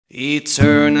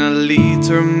Eternally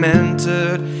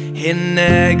tormented in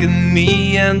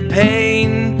agony and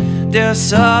pain, their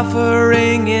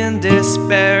suffering in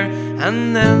despair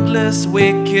and endless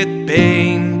wicked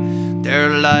pain.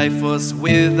 Their life was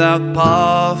without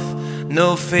path,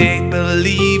 no faith,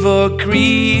 belief or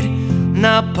creed.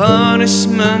 Now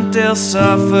punishment they'll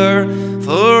suffer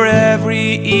for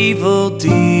every evil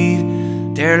deed.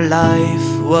 Their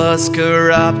life was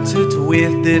corrupted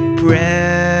with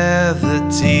depravity.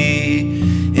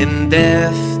 In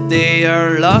death they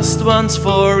are lost once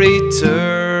for eternity.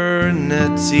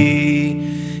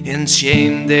 In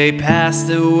shame they passed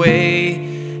away,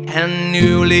 and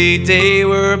newly they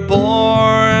were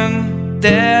born.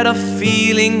 Dead of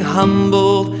feeling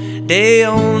humbled, they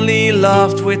only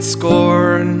loved with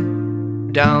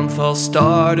scorn. Downfall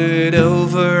started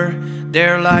over,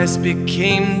 their lives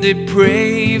became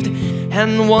depraved,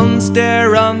 and once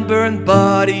their unburned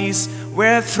bodies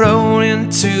were thrown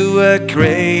into a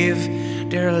grave.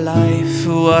 Their life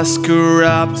was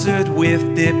corrupted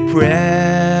with depravity.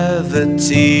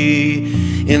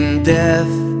 In death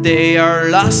they are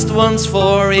lost once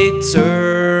for eternity.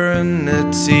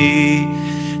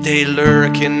 They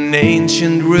lurk in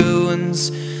ancient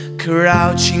ruins,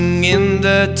 crouching in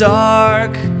the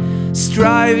dark,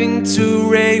 striving to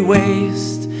lay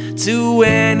waste to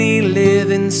any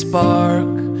living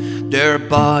spark. Their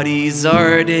bodies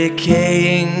are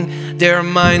decaying, their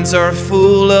minds are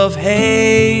full of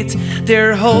hate.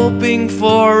 They're hoping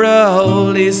for a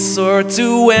holy sword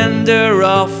to end their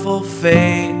awful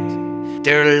fate.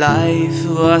 Their life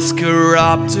was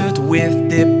corrupted with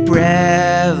depravity.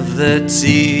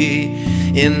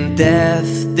 In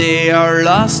death they are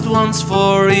lost once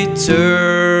for eternity.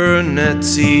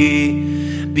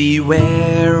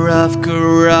 Beware of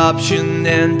corruption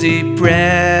and depravity,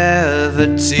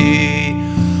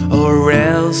 or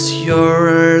else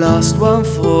you're a lost one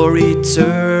for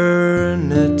eternity.